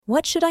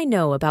What should I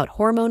know about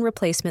hormone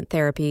replacement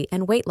therapy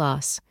and weight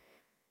loss?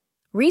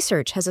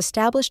 Research has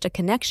established a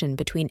connection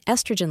between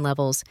estrogen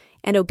levels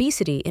and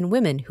obesity in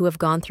women who have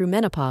gone through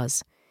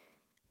menopause.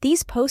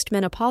 These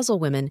postmenopausal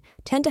women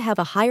tend to have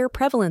a higher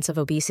prevalence of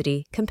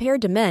obesity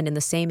compared to men in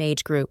the same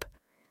age group.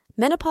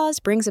 Menopause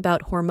brings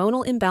about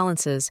hormonal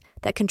imbalances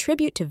that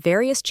contribute to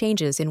various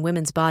changes in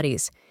women's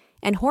bodies,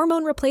 and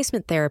hormone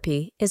replacement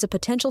therapy is a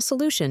potential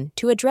solution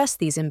to address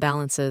these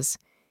imbalances.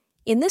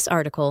 In this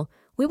article,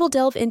 we will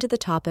delve into the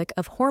topic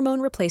of hormone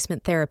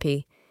replacement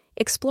therapy,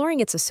 exploring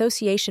its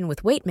association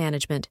with weight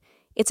management,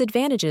 its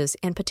advantages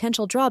and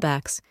potential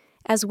drawbacks,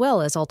 as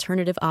well as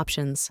alternative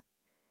options.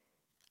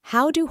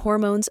 How do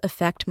hormones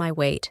affect my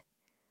weight?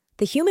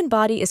 The human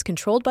body is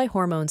controlled by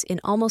hormones in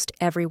almost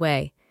every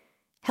way.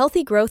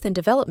 Healthy growth and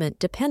development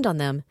depend on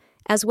them,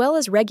 as well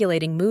as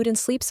regulating mood and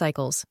sleep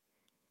cycles.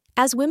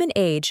 As women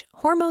age,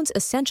 hormones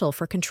essential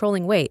for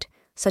controlling weight,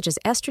 such as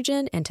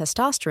estrogen and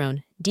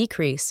testosterone,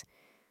 decrease.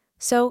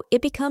 So,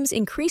 it becomes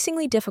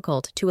increasingly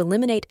difficult to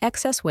eliminate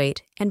excess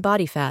weight and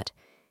body fat,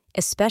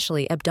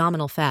 especially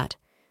abdominal fat.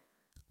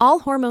 All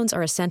hormones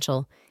are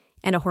essential,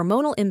 and a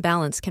hormonal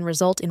imbalance can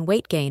result in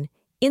weight gain,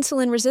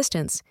 insulin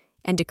resistance,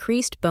 and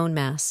decreased bone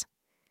mass.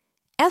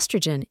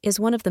 Estrogen is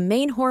one of the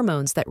main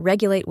hormones that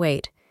regulate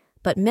weight,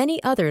 but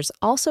many others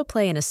also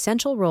play an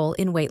essential role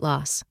in weight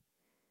loss.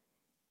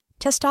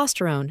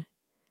 Testosterone.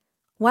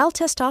 While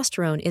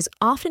testosterone is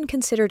often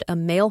considered a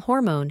male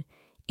hormone,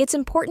 it's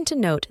important to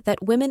note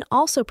that women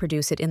also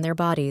produce it in their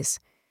bodies.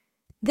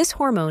 This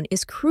hormone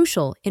is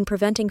crucial in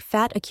preventing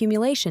fat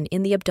accumulation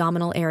in the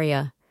abdominal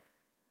area.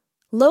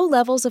 Low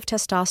levels of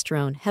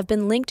testosterone have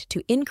been linked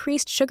to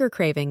increased sugar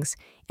cravings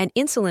and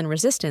insulin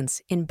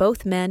resistance in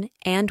both men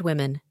and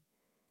women.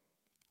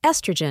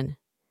 Estrogen.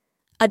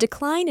 A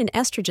decline in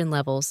estrogen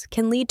levels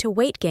can lead to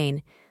weight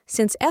gain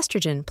since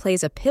estrogen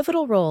plays a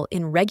pivotal role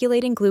in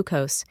regulating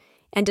glucose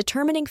and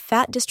determining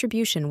fat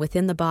distribution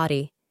within the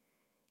body.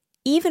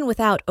 Even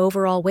without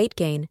overall weight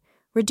gain,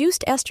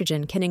 reduced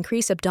estrogen can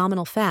increase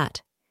abdominal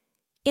fat.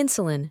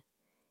 Insulin.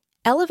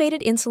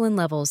 Elevated insulin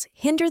levels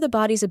hinder the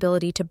body's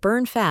ability to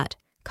burn fat,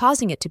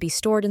 causing it to be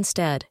stored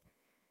instead.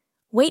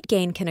 Weight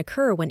gain can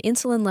occur when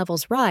insulin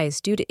levels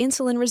rise due to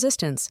insulin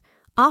resistance,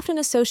 often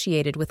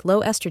associated with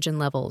low estrogen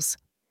levels.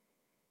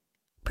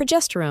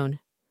 Progesterone.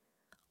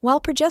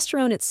 While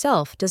progesterone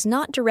itself does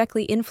not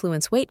directly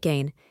influence weight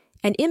gain,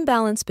 an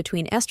imbalance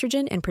between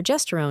estrogen and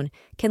progesterone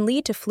can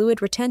lead to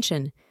fluid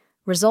retention,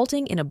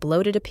 resulting in a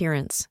bloated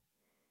appearance.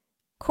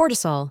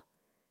 Cortisol.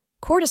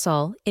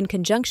 Cortisol, in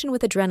conjunction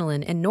with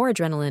adrenaline and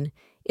noradrenaline,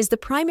 is the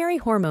primary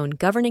hormone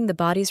governing the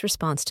body's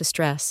response to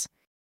stress.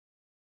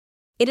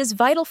 It is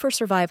vital for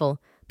survival,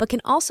 but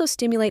can also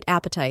stimulate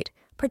appetite,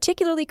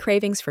 particularly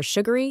cravings for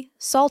sugary,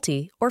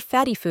 salty, or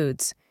fatty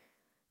foods.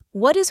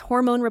 What is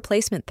hormone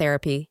replacement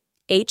therapy,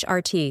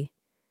 HRT?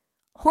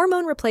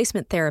 Hormone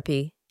replacement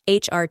therapy,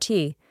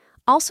 HRT,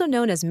 also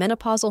known as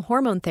menopausal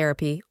hormone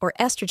therapy or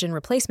estrogen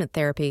replacement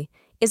therapy,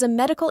 is a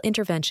medical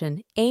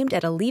intervention aimed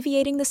at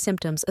alleviating the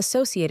symptoms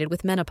associated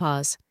with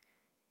menopause.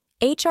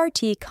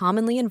 HRT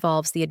commonly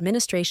involves the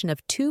administration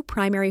of two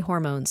primary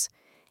hormones,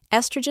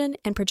 estrogen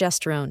and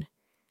progesterone.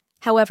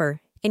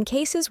 However, in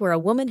cases where a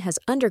woman has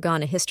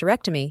undergone a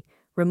hysterectomy,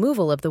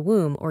 removal of the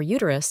womb or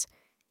uterus,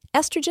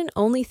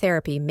 estrogen-only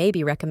therapy may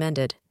be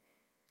recommended.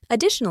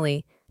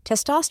 Additionally,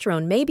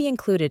 testosterone may be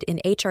included in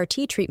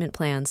HRT treatment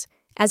plans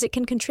as it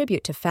can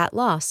contribute to fat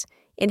loss,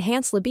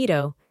 enhance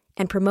libido,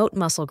 and promote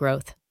muscle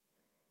growth.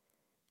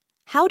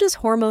 How does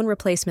hormone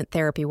replacement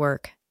therapy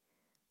work?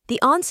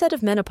 The onset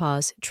of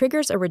menopause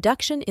triggers a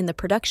reduction in the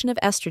production of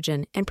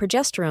estrogen and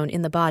progesterone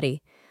in the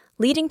body,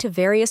 leading to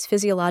various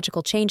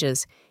physiological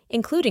changes,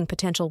 including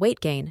potential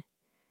weight gain.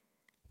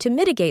 To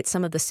mitigate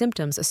some of the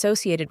symptoms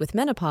associated with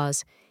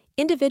menopause,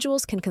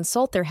 individuals can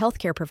consult their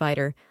healthcare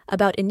provider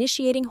about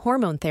initiating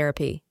hormone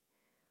therapy.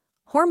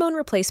 Hormone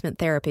replacement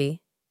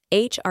therapy,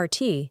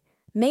 HRT,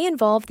 may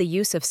involve the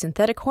use of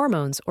synthetic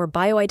hormones or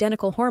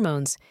bioidentical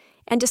hormones,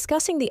 and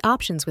discussing the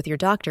options with your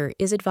doctor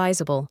is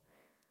advisable.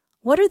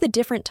 What are the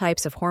different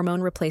types of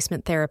hormone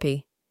replacement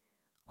therapy?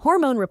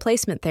 Hormone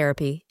replacement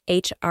therapy,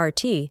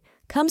 HRT,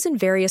 comes in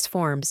various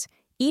forms,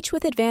 each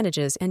with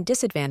advantages and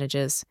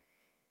disadvantages.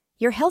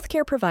 Your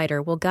healthcare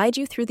provider will guide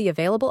you through the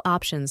available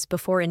options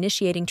before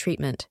initiating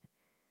treatment.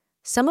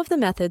 Some of the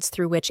methods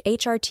through which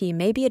HRT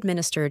may be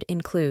administered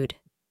include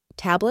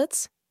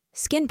tablets,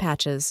 skin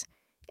patches,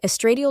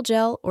 estradiol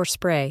gel or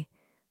spray,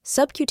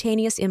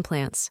 subcutaneous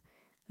implants,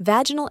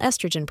 vaginal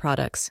estrogen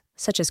products,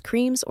 such as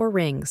creams or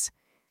rings,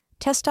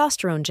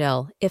 testosterone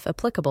gel, if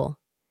applicable.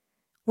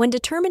 When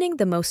determining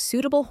the most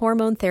suitable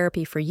hormone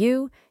therapy for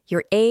you,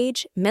 your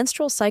age,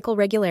 menstrual cycle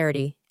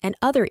regularity, and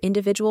other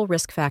individual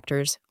risk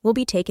factors will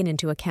be taken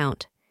into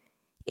account.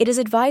 It is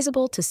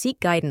advisable to seek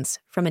guidance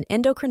from an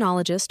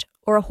endocrinologist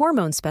or a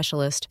hormone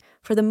specialist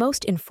for the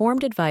most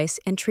informed advice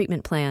and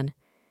treatment plan.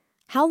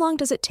 How long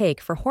does it take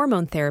for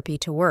hormone therapy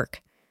to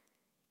work?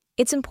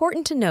 It's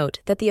important to note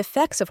that the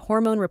effects of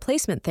hormone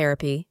replacement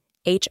therapy,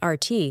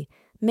 HRT,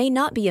 may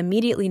not be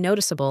immediately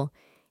noticeable,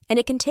 and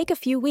it can take a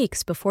few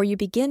weeks before you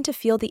begin to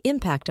feel the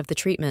impact of the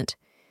treatment.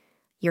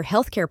 Your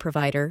healthcare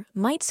provider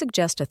might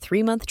suggest a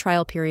 3-month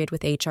trial period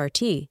with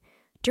HRT,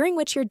 during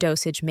which your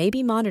dosage may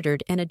be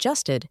monitored and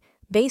adjusted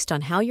based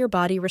on how your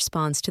body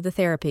responds to the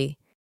therapy.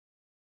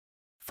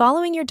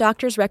 Following your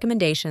doctor's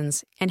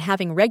recommendations and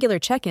having regular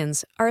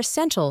check-ins are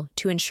essential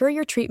to ensure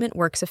your treatment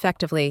works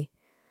effectively.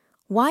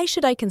 Why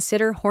should I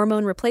consider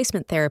hormone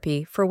replacement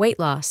therapy for weight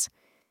loss?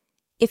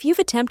 If you've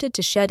attempted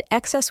to shed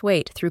excess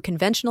weight through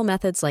conventional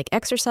methods like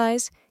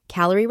exercise,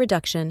 calorie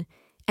reduction,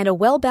 and a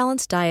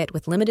well-balanced diet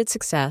with limited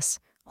success,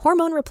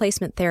 hormone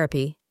replacement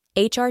therapy,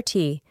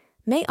 HRT,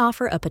 may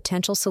offer a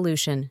potential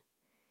solution.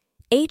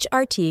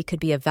 HRT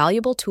could be a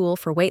valuable tool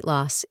for weight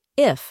loss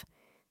if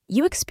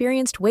you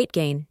experienced weight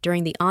gain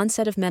during the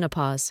onset of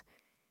menopause,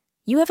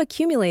 you have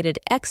accumulated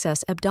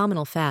excess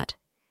abdominal fat,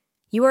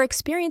 you are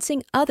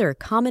experiencing other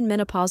common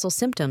menopausal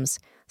symptoms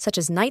such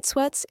as night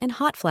sweats and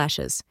hot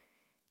flashes,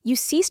 you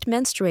ceased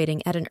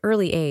menstruating at an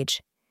early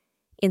age.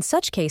 In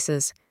such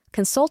cases,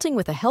 consulting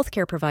with a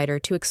healthcare provider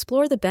to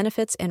explore the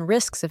benefits and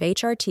risks of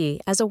HRT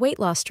as a weight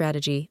loss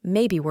strategy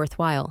may be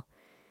worthwhile.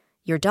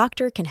 Your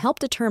doctor can help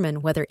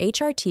determine whether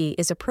HRT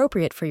is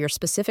appropriate for your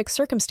specific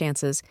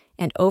circumstances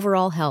and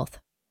overall health.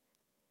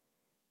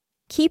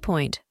 Key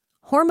point: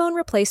 hormone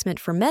replacement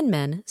for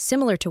men,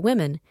 similar to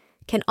women,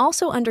 can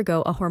also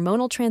undergo a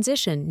hormonal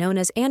transition known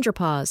as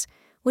andropause,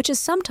 which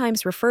is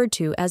sometimes referred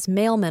to as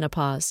male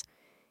menopause.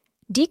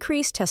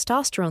 Decreased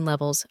testosterone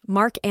levels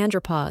mark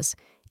andropause,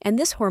 and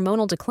this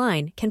hormonal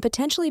decline can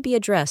potentially be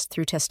addressed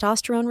through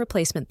testosterone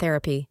replacement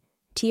therapy,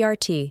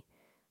 TRT.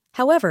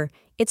 However,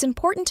 it's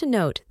important to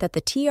note that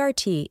the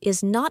TRT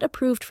is not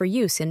approved for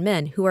use in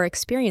men who are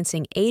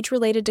experiencing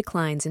age-related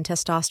declines in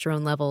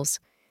testosterone levels.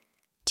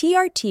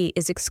 TRT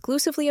is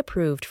exclusively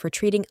approved for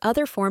treating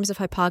other forms of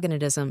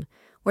hypogonadism,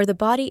 where the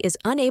body is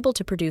unable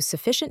to produce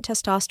sufficient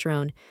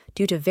testosterone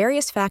due to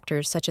various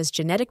factors such as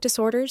genetic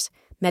disorders,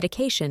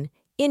 medication,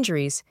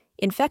 injuries,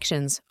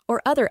 infections, or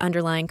other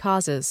underlying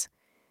causes.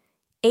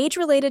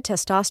 Age-related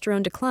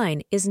testosterone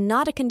decline is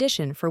not a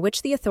condition for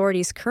which the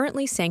authorities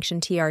currently sanction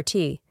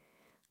TRT.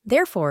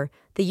 Therefore,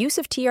 the use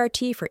of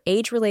TRT for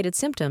age-related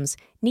symptoms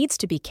needs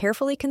to be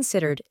carefully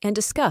considered and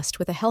discussed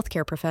with a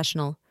healthcare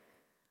professional.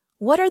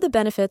 What are the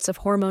benefits of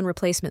hormone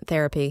replacement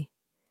therapy?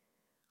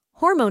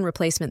 Hormone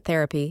replacement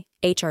therapy,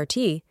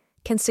 HRT,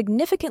 can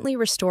significantly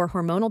restore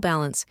hormonal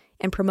balance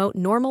and promote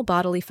normal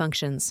bodily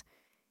functions.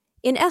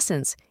 In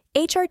essence,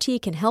 HRT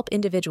can help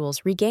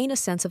individuals regain a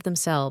sense of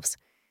themselves.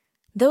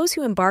 Those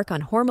who embark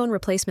on hormone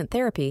replacement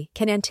therapy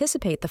can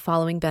anticipate the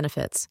following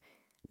benefits: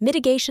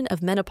 mitigation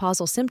of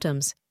menopausal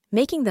symptoms,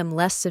 making them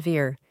less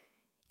severe,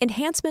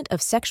 enhancement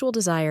of sexual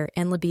desire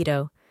and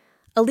libido,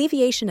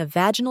 alleviation of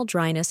vaginal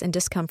dryness and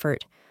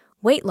discomfort,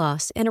 weight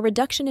loss and a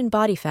reduction in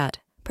body fat,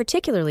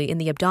 particularly in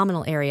the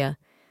abdominal area,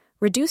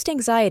 reduced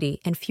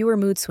anxiety and fewer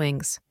mood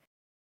swings,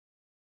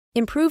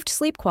 improved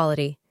sleep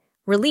quality,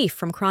 relief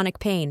from chronic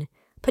pain,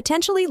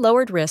 potentially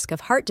lowered risk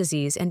of heart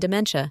disease and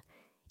dementia,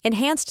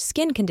 enhanced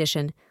skin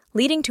condition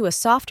leading to a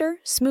softer,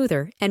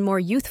 smoother, and more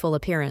youthful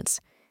appearance,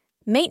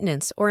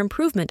 maintenance or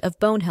improvement of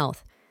bone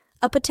health,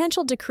 a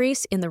potential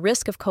decrease in the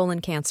risk of colon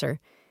cancer.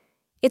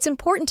 It's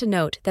important to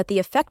note that the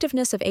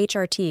effectiveness of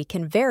HRT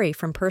can vary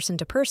from person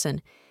to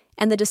person,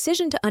 and the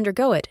decision to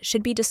undergo it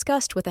should be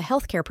discussed with a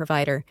healthcare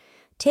provider,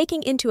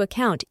 taking into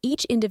account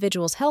each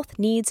individual's health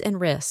needs and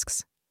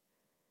risks.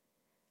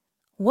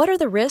 What are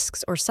the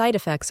risks or side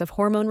effects of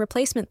hormone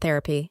replacement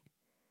therapy?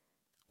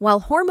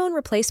 While hormone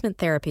replacement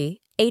therapy,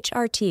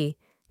 HRT,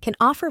 can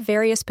offer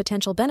various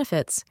potential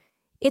benefits,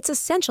 it's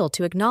essential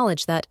to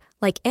acknowledge that,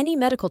 like any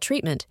medical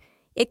treatment,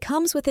 it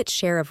comes with its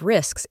share of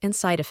risks and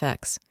side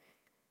effects.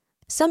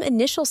 Some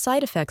initial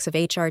side effects of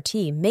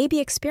HRT may be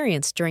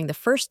experienced during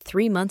the first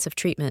 3 months of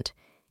treatment,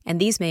 and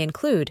these may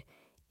include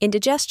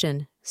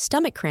indigestion,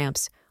 stomach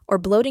cramps, or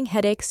bloating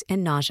headaches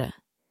and nausea.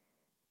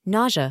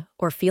 Nausea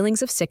or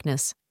feelings of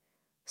sickness.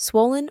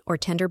 Swollen or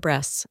tender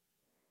breasts.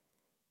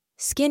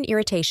 Skin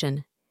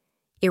irritation.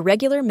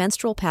 Irregular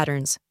menstrual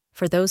patterns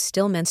for those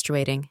still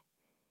menstruating.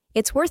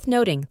 It's worth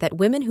noting that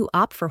women who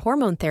opt for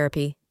hormone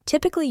therapy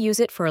typically use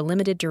it for a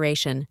limited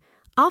duration,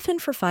 often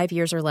for 5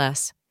 years or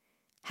less.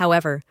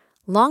 However,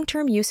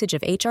 long-term usage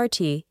of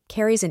HRT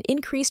carries an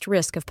increased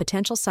risk of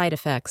potential side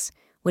effects,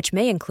 which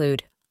may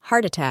include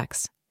heart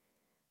attacks,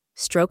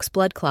 strokes,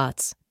 blood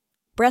clots,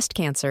 breast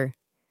cancer.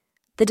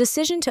 The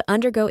decision to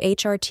undergo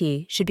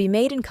HRT should be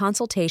made in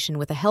consultation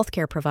with a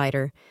healthcare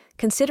provider,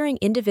 considering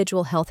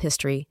individual health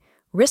history,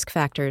 risk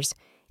factors,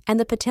 and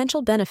the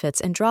potential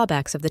benefits and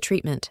drawbacks of the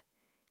treatment.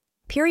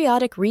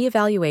 Periodic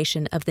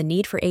reevaluation of the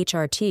need for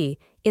HRT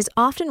is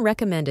often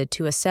recommended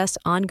to assess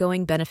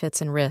ongoing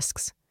benefits and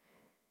risks.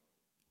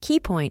 Key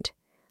point: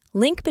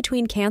 link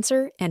between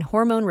cancer and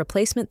hormone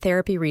replacement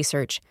therapy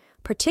research,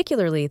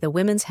 particularly the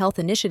Women's Health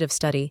Initiative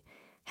study,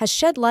 has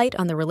shed light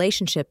on the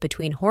relationship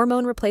between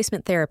hormone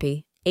replacement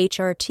therapy,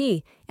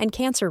 HRT, and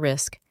cancer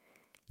risk.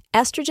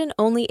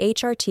 Estrogen-only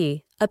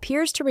HRT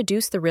appears to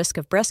reduce the risk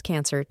of breast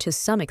cancer to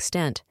some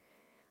extent.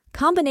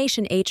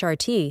 Combination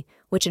HRT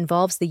which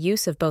involves the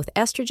use of both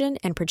estrogen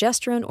and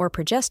progesterone or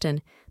progestin,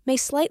 may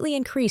slightly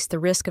increase the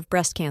risk of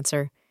breast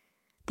cancer.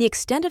 The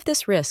extent of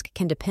this risk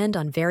can depend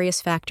on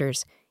various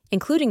factors,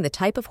 including the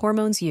type of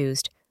hormones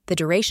used, the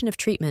duration of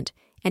treatment,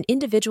 and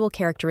individual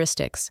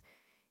characteristics.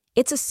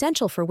 It's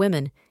essential for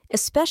women,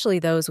 especially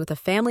those with a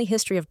family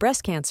history of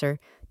breast cancer,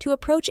 to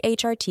approach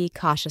HRT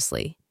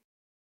cautiously.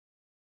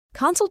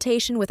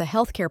 Consultation with a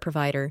healthcare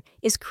provider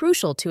is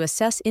crucial to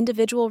assess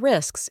individual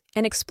risks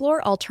and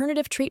explore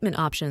alternative treatment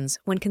options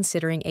when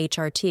considering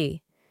HRT.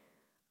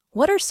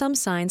 What are some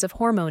signs of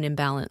hormone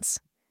imbalance?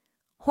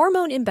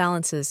 Hormone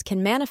imbalances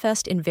can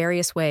manifest in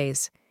various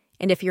ways,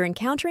 and if you're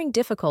encountering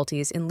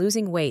difficulties in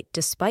losing weight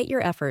despite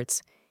your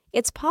efforts,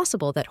 it's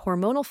possible that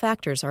hormonal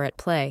factors are at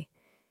play.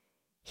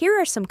 Here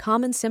are some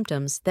common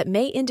symptoms that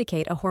may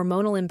indicate a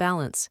hormonal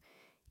imbalance: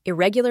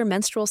 irregular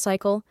menstrual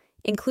cycle,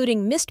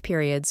 including missed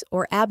periods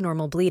or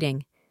abnormal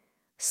bleeding.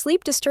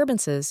 Sleep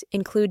disturbances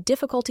include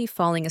difficulty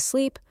falling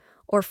asleep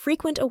or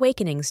frequent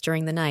awakenings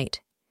during the night.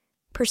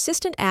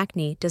 Persistent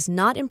acne does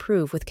not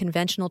improve with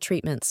conventional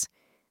treatments.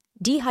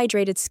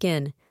 Dehydrated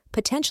skin,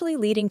 potentially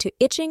leading to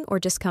itching or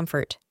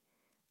discomfort.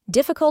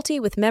 Difficulty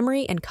with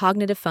memory and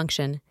cognitive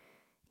function.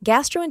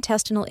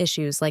 Gastrointestinal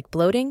issues like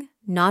bloating,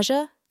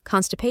 nausea,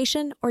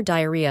 constipation, or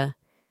diarrhea.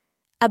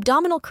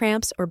 Abdominal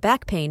cramps or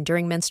back pain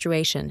during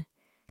menstruation.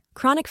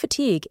 Chronic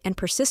fatigue and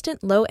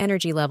persistent low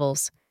energy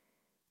levels.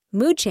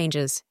 Mood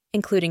changes,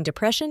 including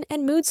depression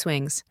and mood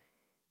swings.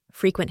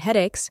 Frequent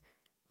headaches,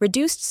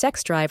 reduced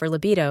sex drive or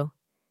libido.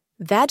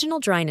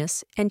 Vaginal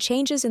dryness and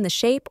changes in the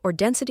shape or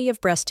density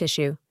of breast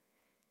tissue.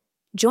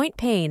 Joint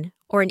pain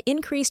or an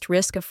increased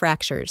risk of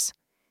fractures.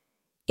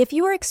 If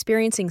you are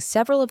experiencing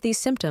several of these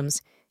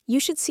symptoms, you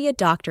should see a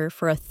doctor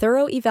for a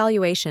thorough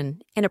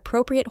evaluation and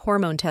appropriate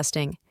hormone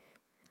testing.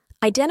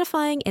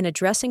 Identifying and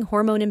addressing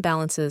hormone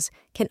imbalances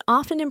can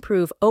often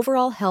improve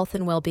overall health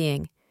and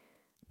well-being.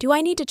 Do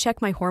I need to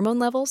check my hormone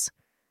levels?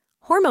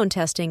 Hormone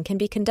testing can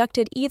be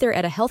conducted either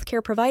at a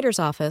healthcare provider's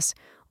office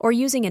or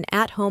using an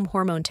at-home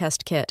hormone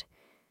test kit.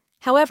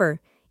 However,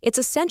 it's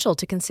essential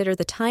to consider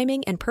the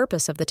timing and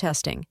purpose of the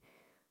testing.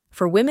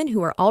 For women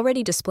who are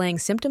already displaying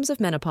symptoms of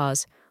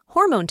menopause,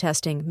 hormone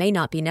testing may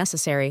not be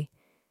necessary.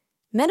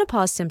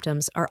 Menopause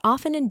symptoms are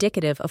often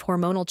indicative of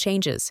hormonal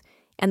changes,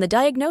 and the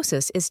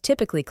diagnosis is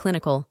typically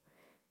clinical.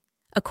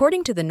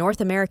 According to the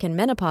North American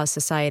Menopause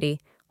Society,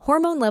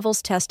 hormone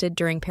levels tested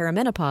during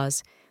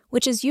perimenopause,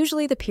 which is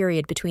usually the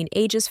period between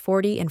ages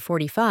 40 and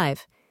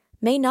 45,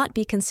 may not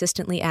be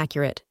consistently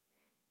accurate.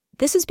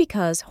 This is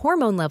because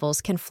hormone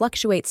levels can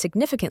fluctuate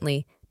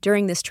significantly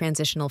during this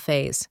transitional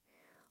phase.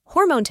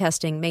 Hormone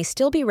testing may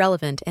still be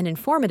relevant and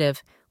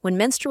informative when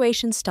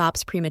menstruation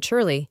stops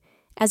prematurely,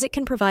 as it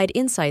can provide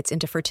insights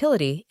into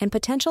fertility and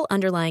potential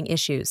underlying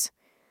issues.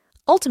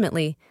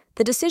 Ultimately,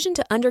 the decision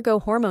to undergo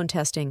hormone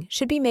testing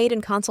should be made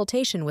in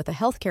consultation with a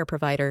healthcare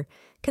provider,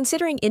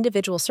 considering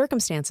individual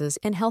circumstances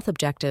and health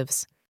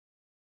objectives.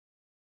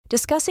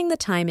 Discussing the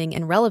timing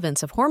and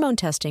relevance of hormone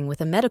testing with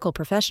a medical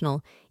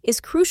professional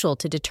is crucial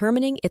to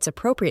determining its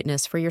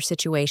appropriateness for your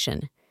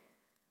situation.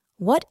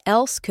 What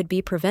else could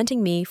be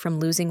preventing me from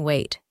losing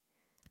weight?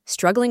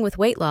 Struggling with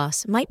weight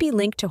loss might be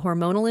linked to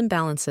hormonal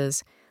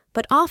imbalances,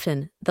 but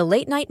often the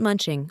late-night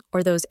munching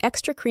or those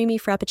extra creamy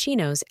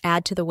frappuccinos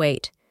add to the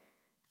weight.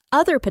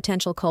 Other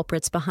potential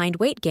culprits behind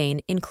weight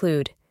gain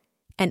include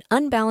an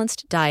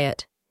unbalanced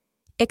diet,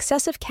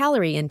 excessive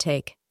calorie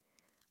intake,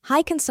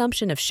 high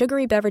consumption of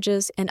sugary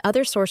beverages and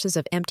other sources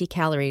of empty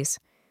calories,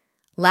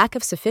 lack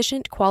of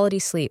sufficient quality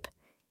sleep,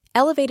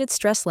 elevated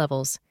stress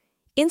levels,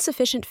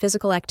 insufficient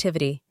physical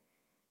activity.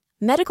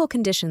 Medical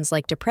conditions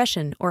like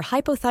depression or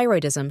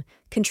hypothyroidism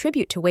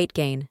contribute to weight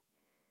gain.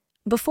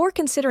 Before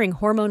considering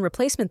hormone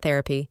replacement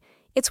therapy,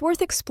 it's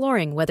worth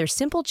exploring whether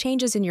simple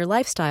changes in your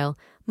lifestyle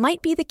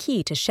might be the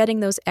key to shedding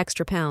those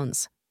extra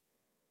pounds.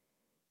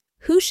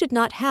 Who should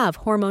not have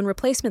hormone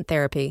replacement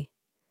therapy?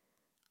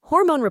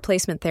 Hormone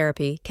replacement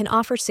therapy can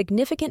offer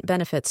significant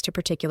benefits to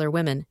particular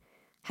women.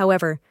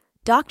 However,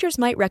 doctors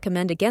might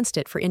recommend against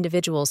it for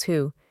individuals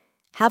who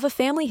have a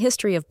family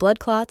history of blood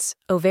clots,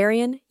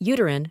 ovarian,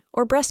 uterine,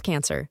 or breast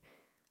cancer,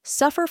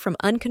 suffer from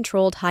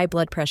uncontrolled high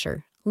blood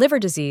pressure, liver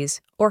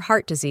disease, or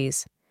heart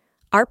disease,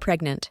 are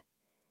pregnant,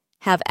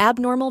 have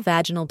abnormal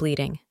vaginal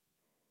bleeding,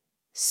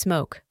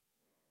 smoke.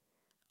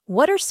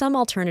 What are some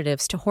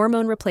alternatives to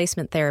hormone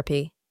replacement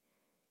therapy?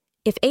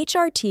 If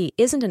HRT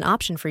isn't an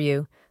option for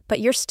you, but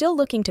you're still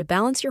looking to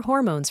balance your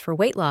hormones for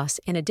weight loss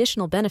and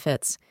additional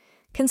benefits,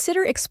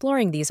 consider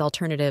exploring these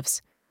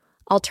alternatives.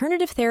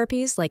 Alternative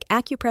therapies like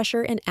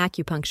acupressure and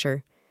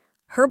acupuncture,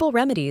 herbal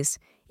remedies,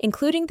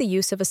 including the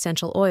use of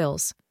essential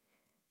oils.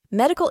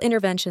 Medical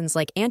interventions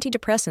like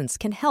antidepressants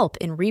can help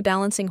in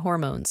rebalancing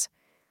hormones.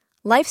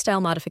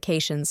 Lifestyle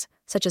modifications,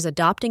 such as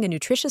adopting a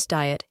nutritious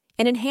diet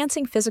and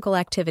enhancing physical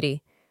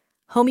activity.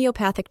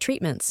 Homeopathic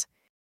treatments.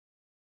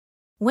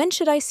 When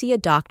should I see a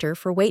doctor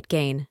for weight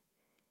gain?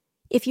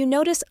 If you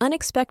notice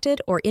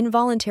unexpected or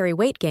involuntary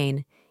weight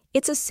gain,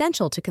 it's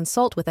essential to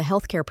consult with a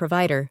healthcare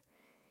provider.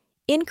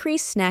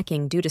 Increased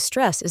snacking due to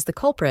stress is the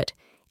culprit,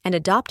 and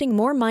adopting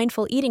more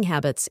mindful eating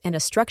habits and a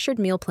structured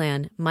meal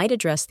plan might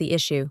address the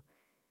issue.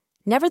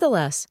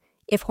 Nevertheless,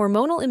 if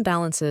hormonal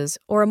imbalances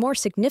or a more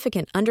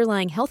significant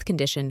underlying health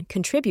condition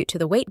contribute to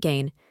the weight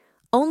gain,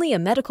 only a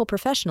medical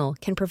professional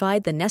can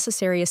provide the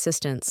necessary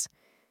assistance.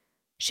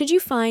 Should you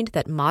find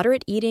that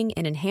moderate eating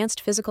and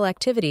enhanced physical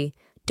activity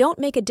don't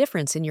make a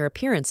difference in your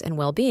appearance and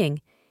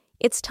well-being,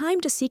 it's time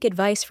to seek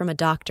advice from a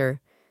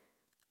doctor.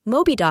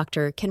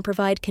 MobiDoctor can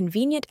provide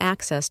convenient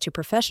access to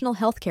professional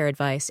healthcare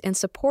advice and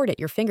support at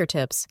your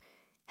fingertips,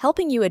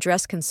 helping you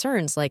address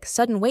concerns like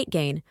sudden weight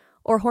gain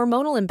or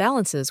hormonal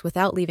imbalances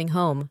without leaving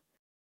home.